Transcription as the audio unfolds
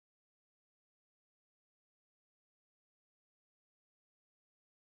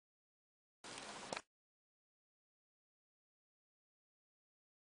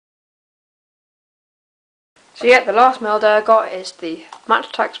So yeah, the last mail that I got is the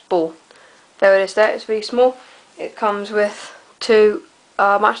Attax ball. There it is there, it's really small. It comes with two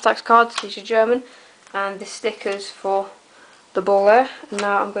Attax cards, these are German, and the stickers for the ball there. And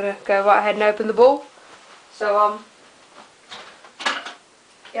now I'm going to go right ahead and open the ball. So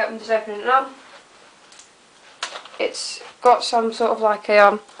yeah, I'm just opening it now. It's got some sort of like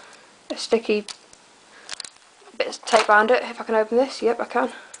a sticky bit of tape around it. If I can open this, yep I can.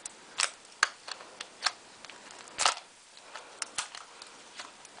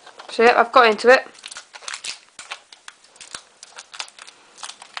 So yep, I've got into it.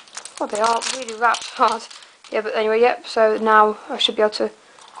 Oh, they are really wrapped hard. Yeah, but anyway, yep, so now I should be able to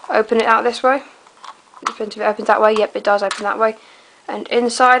open it out this way. It depends if it opens that way. Yep, it does open that way. And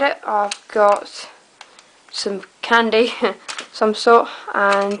inside it I've got some candy some sort,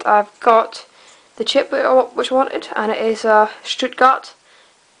 and I've got the chip which I wanted, and it is Stuttgart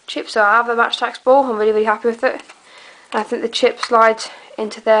chip. So I have the Attax ball. I'm really happy with it, and I think the chip slides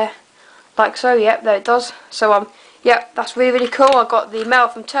into there like so. Yep, there it does. So yep, that's really cool. I got the mail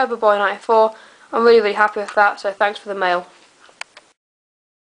from Turbo Boy 94. I'm really happy with that, so thanks for the mail.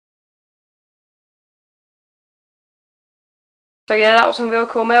 So yeah, that was some real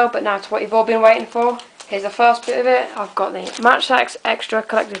cool mail, but now to what you've all been waiting for. Here's the first bit of it. I've got the Attax Extra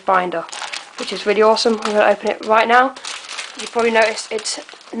Collector's Binder, which is really awesome. I'm going to open it right now. You probably noticed it's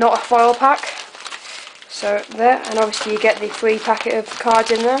not a foil pack. So there, and obviously you get the free packet of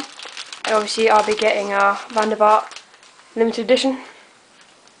cards in there. And obviously I'll be getting Van der Vaart limited edition.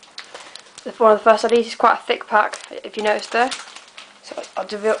 One of the first of these is quite a thick pack, if you noticed there. So I'll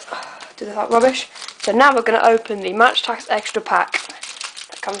do that rubbish. So now we're going to open the Attax Extra pack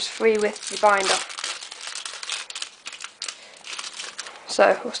that comes free with the binder.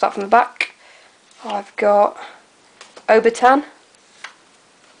 So we'll start from the back. I've got Obertan,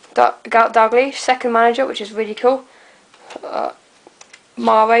 Dalglish, second manager, which is really cool.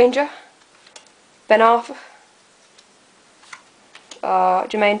 Mar Ranger, Ben Arthur,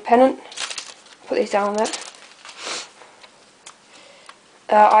 Jermaine Pennant. Put these down there.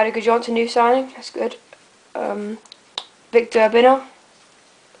 Ida Johnson, new signing, that's good. Victor Urbina,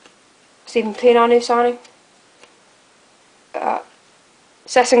 Stephen Pienaar, new signing.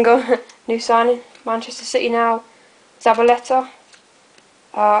 Sessengo, new signing. Manchester City now. Zabaleta.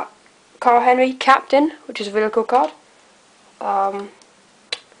 Carl Henry, captain, which is a really cool card. Oh,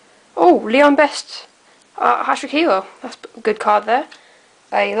 Leon Best, Hat-trick Hero, that's a good card there.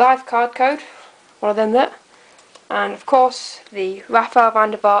 A live card code, one of them there. And of course the Rafael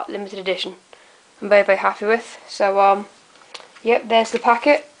van der Vaart limited edition. I'm very happy with. So yep, there's the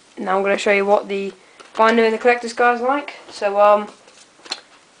packet. Now I'm going to show you what the binder in the collector's guide is like. So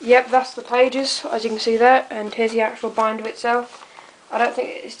yep, that's the pages as you can see there, and here's the actual binder itself. I don't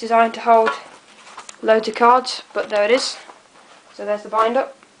think it's designed to hold loads of cards, but there it is. So there's the binder.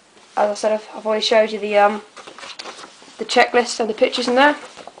 As I said, I've already showed you the checklist and the pictures in there.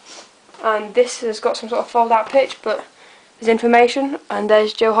 And this has got some sort of fold out pitch, but there's information, and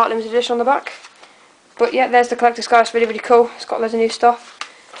there's Joe Hart limited edition on the back. But yeah, there's the collector's guide. It's really cool. It's got loads of new stuff,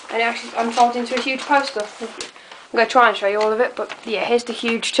 and it actually unfolds into a huge poster. I'm going to try and show you all of it, but yeah, here's the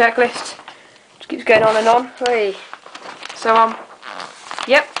huge checklist. Just keeps going on and on. Hey. So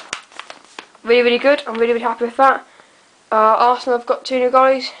yep, really good. I'm really happy with that. Arsenal have got two new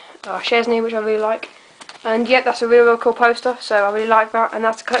goalies, Chesney, which I really like. And yep, that's a real cool poster, so I really like that, and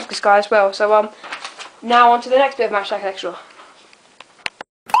that's the collector's guide as well. So now on to the next bit of Attax Extra.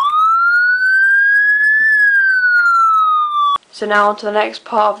 So now on to the next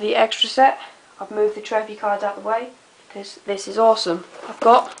part of the extra set. I've moved the trophy cards out of the way because this is awesome. I've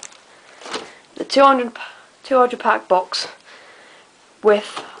got the 200 pack box with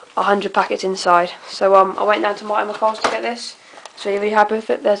 100 packets inside. So I went down to Martin McCall's to get this. So really happy with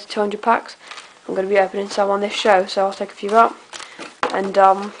it. There's the 200 packs. I'm going to be opening some on this show, so I'll take a few out, and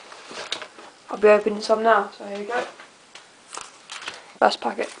I'll be opening some now. So here we go. First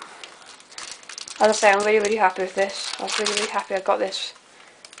packet. As I say, I'm really happy with this. I was really happy I got this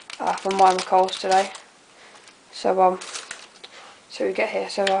from Martin McCall's today. So so we get here.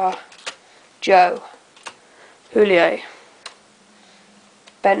 So Joe, Julio,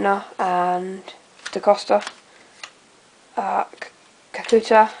 Bentner, and DaCosta.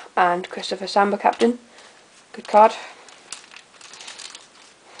 Kakuta and Christopher Samba, captain. Good card.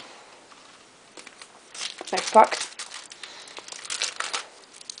 Next pack.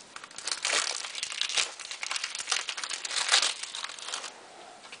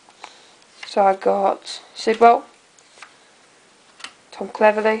 So I got Sidwell, Tom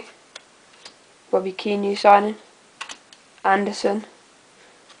Cleverley, Robbie Keane, new signing, Anderson,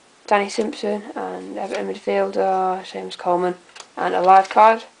 Danny Simpson, and Everton midfielder James Coleman, and a live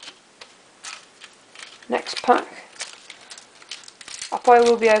card. Next pack. I probably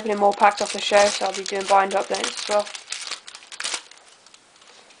will be opening more packs off the show, so I'll be doing bind updates as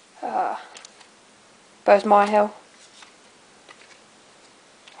well. Bo's My Hill.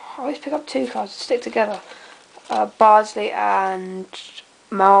 I always pick up two cards to stick together. Bardsley and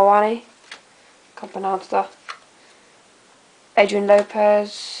Mawani. Can't pronounce that. Adrian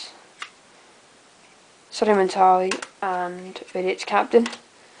Lopez, Sonny Mentali, and Vidic captain.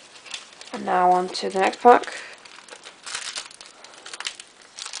 And now on to the next pack.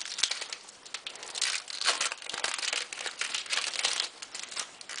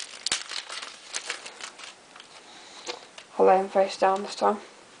 I'll lay him face down this time.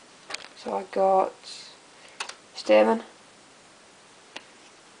 So I got Stearman,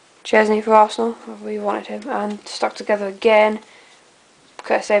 Chesney for Arsenal, if we wanted him, and stuck together again,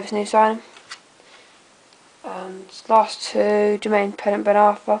 Curtis Davis new signing. And last two, Jermaine Pennant Ben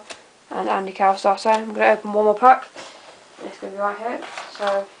Arthur and Andy Carroll star signing. I'm going to open one more pack, and it's going to be right here.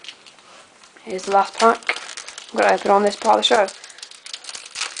 So here's the last pack. I'm going to open on this part of the show.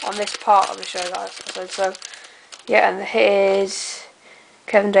 On this part of the show, that I said. So yeah, and here's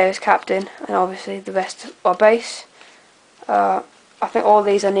Kevin Davis captain, and obviously the best of our base. I think all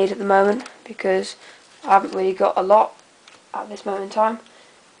these I need at the moment because I haven't really got a lot at this moment in time.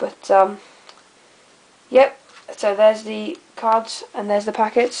 But yep, so there's the cards and there's the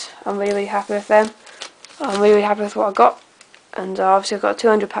packets. I'm really happy with them. I'm really happy with what I got, and obviously I've got a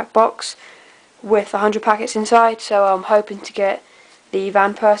 200 pack box with 100 packets inside, so I'm hoping to get the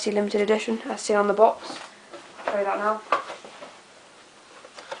Van Persie limited edition as seen on the box. I'll show you that now.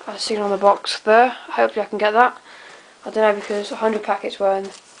 As seen on the box there. Hopefully I can get that. I don't know, because 100 packets were in,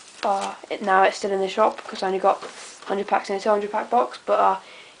 now it's still in the shop because I only got 100 packs in a 200 pack box. But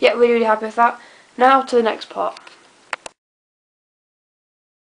yeah, really happy with that. Now to the next part.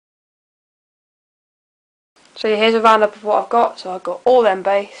 So yeah, here's a roundup of what I've got. So I've got all them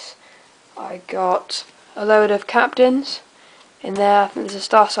base. I got a load of captains in there. I think there's a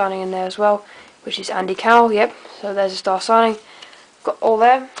star signing in there as well, which is Andy Carroll. Yep, so there's a star signing. Got all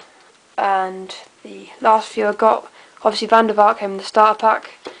them, and the last few I got, obviously Van der Vaart came in the starter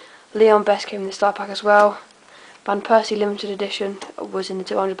pack, Leon Best came in the starter pack as well, Van Persie limited edition was in the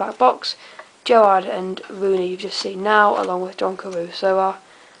 200 pack box, Gerrard and Rooney you've just seen now, along with John Carew. So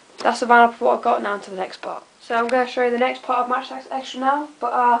that's the roundup of what I've got. Now to the next part. So I'm going to show you the next part of Match Attax Extra now,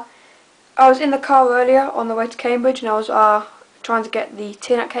 but I was in the car earlier on the way to Cambridge, and I was trying to get the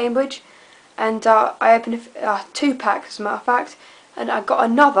tin at Cambridge, and I opened two packs as a matter of fact, and I got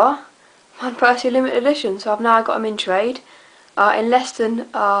another Van Persie limited edition, so I've now got them in trade. In less than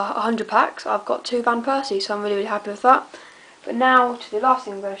 100 packs, I've got two Van Persie, so I'm really happy with that. But now to the last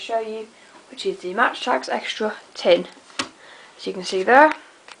thing I'm going to show you, which is the Match Attax Extra tin. As you can see there,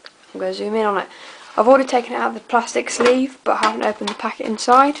 I'm going to zoom in on it. I've already taken it out of the plastic sleeve, but I haven't opened the packet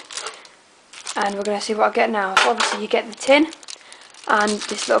inside. And we're going to see what I get now. So obviously you get the tin and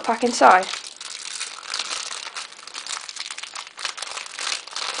this little pack inside.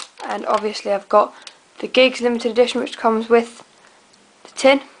 And obviously I've got the Giggs limited edition, which comes with the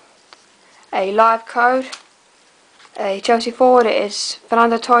tin, a live code, a Chelsea forward. It is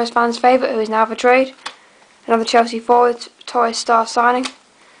Fernando Torres fans' favourite, who is now for trade. Another Chelsea forward, Torres star signing,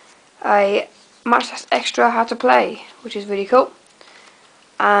 a Match Extra how to play, which is really cool,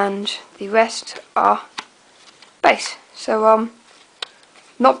 and the rest are base. So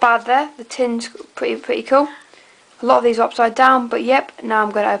not bad there. The tin's pretty cool. A lot of these are upside down, but yep, now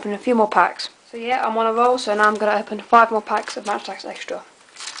I'm going to open a few more packs. So yeah, I'm on a roll, so now I'm going to open 5 more packs of Match Attax Extra.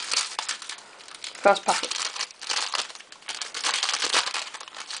 First packet.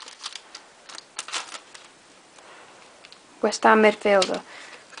 West Ham midfielder,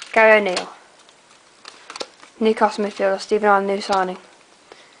 Gary O'Neill. Newcastle midfielder, Stephen Allen new signing.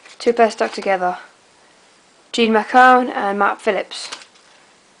 2 players stuck together, Gene McCown and Matt Phillips.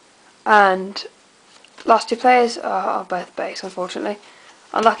 And last 2 players are both base, unfortunately.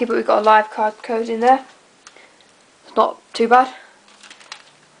 Unlucky, but we've got a live card code in there. It's not too bad.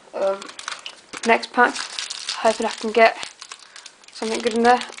 Next pack, hoping I can get something good in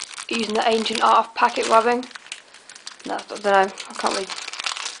there, using the ancient art of packet rubbing. No, I don't know, I can't really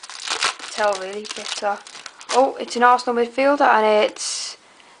tell really, but oh, it's an Arsenal midfielder, and it's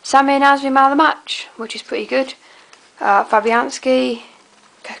Sammy Nasri man of the match, which is pretty good. Fabianski,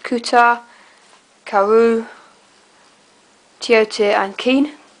 Kakuta, Carew, Tiote and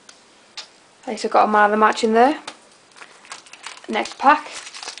Keane. At least I've got a man of the match in there. Next pack.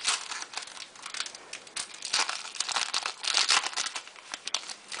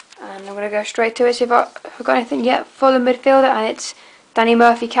 going to go straight to it, see if I've got anything yet. Fulham midfielder, and it's Danny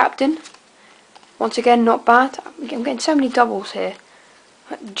Murphy, captain. Once again, not bad. I'm getting so many doubles here.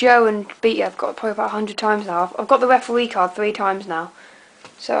 Joe and Beatty I've got probably about 100 times now. I've got the referee card 3 times now.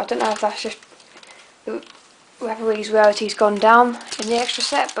 So I don't know if that's just the referee's rarity's gone down in the extra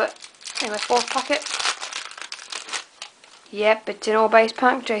set, but anyway, 4th packet. Yep, it's an all base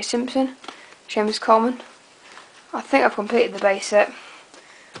pack, Jay Simpson, Seamus Coleman. I think I've completed the base set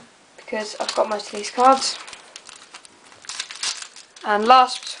because I've got most of these cards. And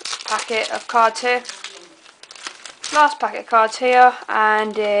last packet of cards here. Last packet of cards here,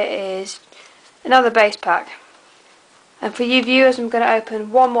 and it is another base pack. And for you viewers, I'm going to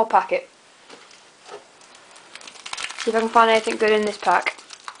open one more packet. See if I can find anything good in this pack.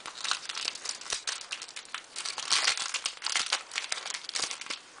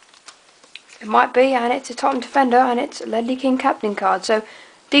 It might be, and it's a Tottenham defender, and it's a Ledley King captain card. So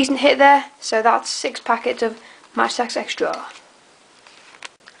decent hit there. So that's 6 packets of Attax Extra.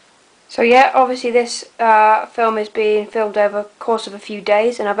 So yeah, obviously this film is being filmed over the course of a few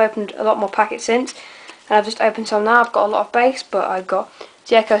days, and I've opened a lot more packets since. And I've just opened some now. I've got a lot of base, but I've got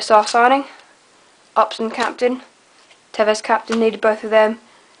Dzeko star signing, Upson captain, Tevez captain, needed both of them,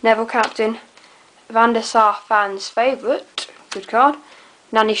 Neville captain, Van der Sar fans favourite, good card,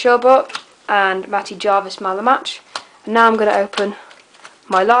 Nani Showboat, and Matty Jarvis man of the match. And now I'm going to open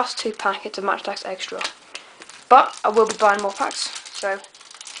my last 2 packets of Attax Extra. But I will be buying more packs, so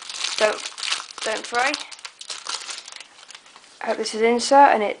don't worry. I hope this is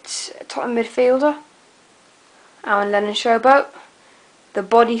insert, and it's a Tottenham midfielder, Alan Lennon Showboat, the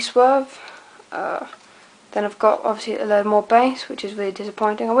body swerve. Then I've got obviously a load more base, which is really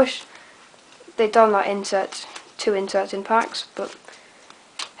disappointing. I wish they'd done like inserts, 2 inserts in packs, but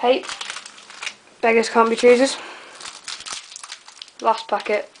hey, beggars can't be choosers. Last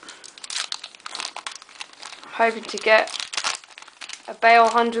packet. I'm hoping to get a Bale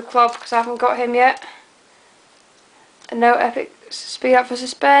 100 club because I haven't got him yet. No epic speed up for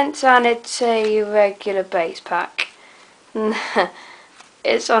suspense, and it's a regular base pack.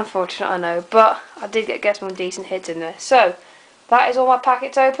 It's unfortunate, I know, but I did get some decent hits in there. So that is all my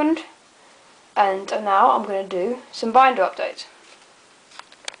packets opened, and now I'm going to do some binder updates.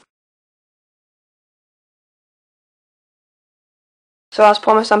 So as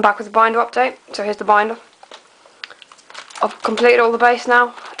promised, I'm back with the binder update. So here's the binder. I've completed all the base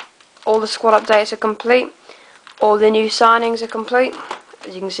now. All the squad updates are complete. All the new signings are complete,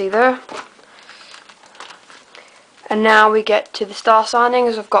 as you can see there. And now we get to the star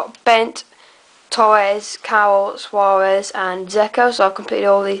signings. I've got Bent, Torres, Carroll, Suarez and Dzeko. So I've completed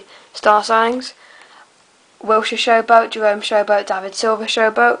all the star signings. Wilshere Showboat, Jerome Showboat, David Silva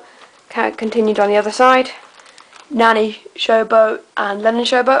Showboat. Continued on the other side. Nani Showboat and Lennon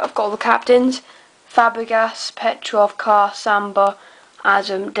Showboat. I've got all the captains. Fabregas, Petrov, Carr, Samba,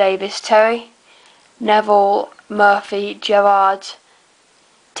 Adam, Davis, Terry. Neville, Murphy, Gerrard,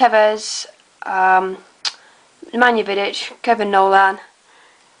 Tevez, Nemanja Vidic, Kevin Nolan,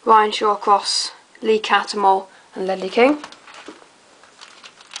 Ryan Shawcross, Lee Cattermole and Ledley King.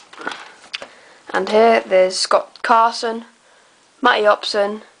 And here there's Scott Carson, Matty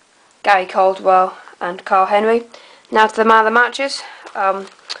Upson, Gary Caldwell and Carl Henry. Now to the man of the matches.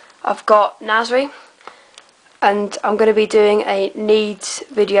 I've got Nasri, and I'm going to be doing a needs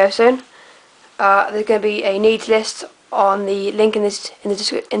video soon. There's going to be a needs list on the link in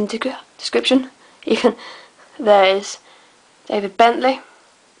the description. Even there is David Bentley.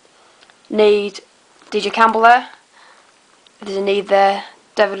 Need DJ Campbell there. There's a need there.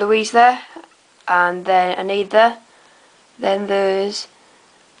 David Luiz there, and then a need there. Then there's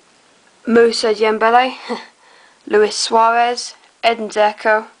Moussa Dembele, Luis Suarez, Edin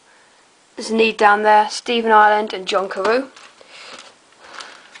Dzeko. There's a need down there. Stephen Ireland and John Carew.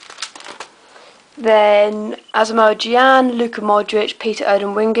 Then Asamoah Gyan, Luka Modric, Peter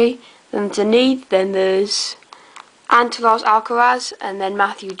Odemwingie. Then there's a need. Then there's Angelos Alcaraz and then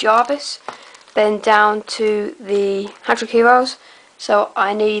Matthew Jarvis. Then down to the Hat-Trick Heroes. So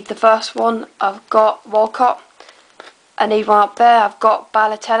I need the first one. I've got Walcott. I need one up there. I've got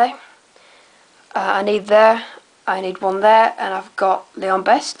Balotelli. I need there. I need one there. And I've got Leon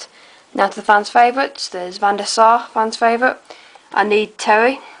Best. Now to the fans' favourites. There's Van der Sar, fans' favourite. I need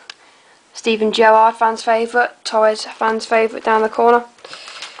Terry. Steven Gerrard, fans' favourite. Torres, fans' favourite down the corner.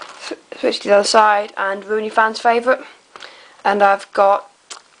 Switch to the other side. And Rooney, fans' favourite. And I've got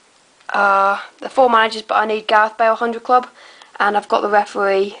the 4 managers, but I need Gareth Bale 100 club. And I've got the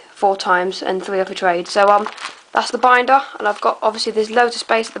referee 4 times and 3 other trades. So that's the binder. And I've got, obviously there's loads of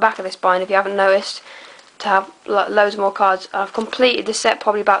space at the back of this binder if you haven't noticed. to have loads more cards. I've completed this set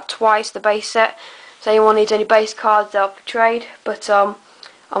probably about twice, the base set. So anyone needs any base cards, they'll for trade. But I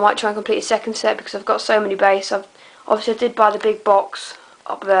might try and complete a second set because I've got so many base. Obviously I did buy the big box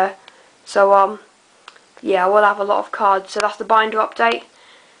up there. So yeah, I will have a lot of cards. So that's the binder update.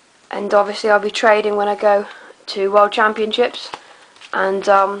 And obviously I'll be trading when I go to World Championships. And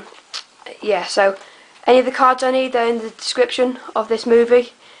yeah, so any of the cards I need, they're in the description of this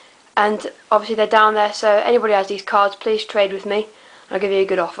movie. And obviously they're down there, so anybody has these cards, please trade with me. And I'll give you a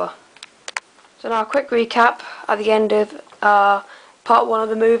good offer. So now a quick recap at the end of part 1 of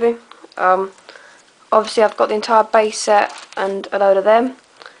the movie. Obviously I've got the entire base set and a load of them.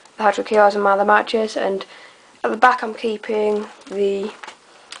 The hat-trick heroes and man of the matches. And at the back I'm keeping the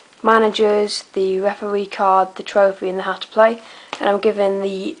managers, the referee card, the trophy and the how to play. And I'm giving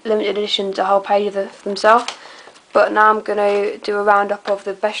the limited editions a whole page of themselves. But now I'm going to do a roundup of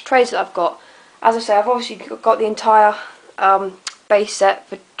the best trades that I've got. As I say, I've obviously got the entire base set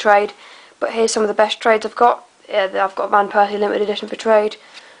for trade. But here's some of the best trades I've got. I've got Van Persie limited edition for trade.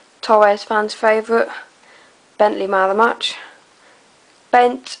 Torres fans favourite. Bentley man of the match.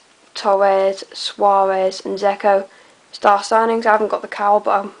 Bent, Torres, Suarez and Zeko star signings. I haven't got the cowl,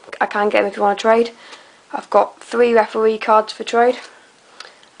 but I can get them if you want to trade. I've got 3 referee cards for trade.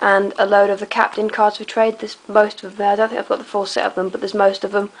 And a load of the captain cards for trade. There's most of them there. I don't think I've got the full set of them, but there's most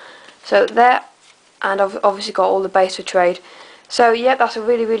of them. So there, and I've obviously got all the base for trade. So yeah, that's a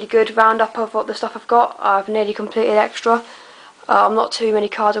really good roundup of what the stuff I've got. I've nearly completed extra. I'm not too many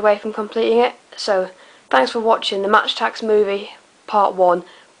cards away from completing it. So thanks for watching the Attax movie part 1.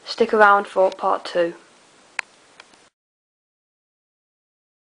 Stick around for part 2.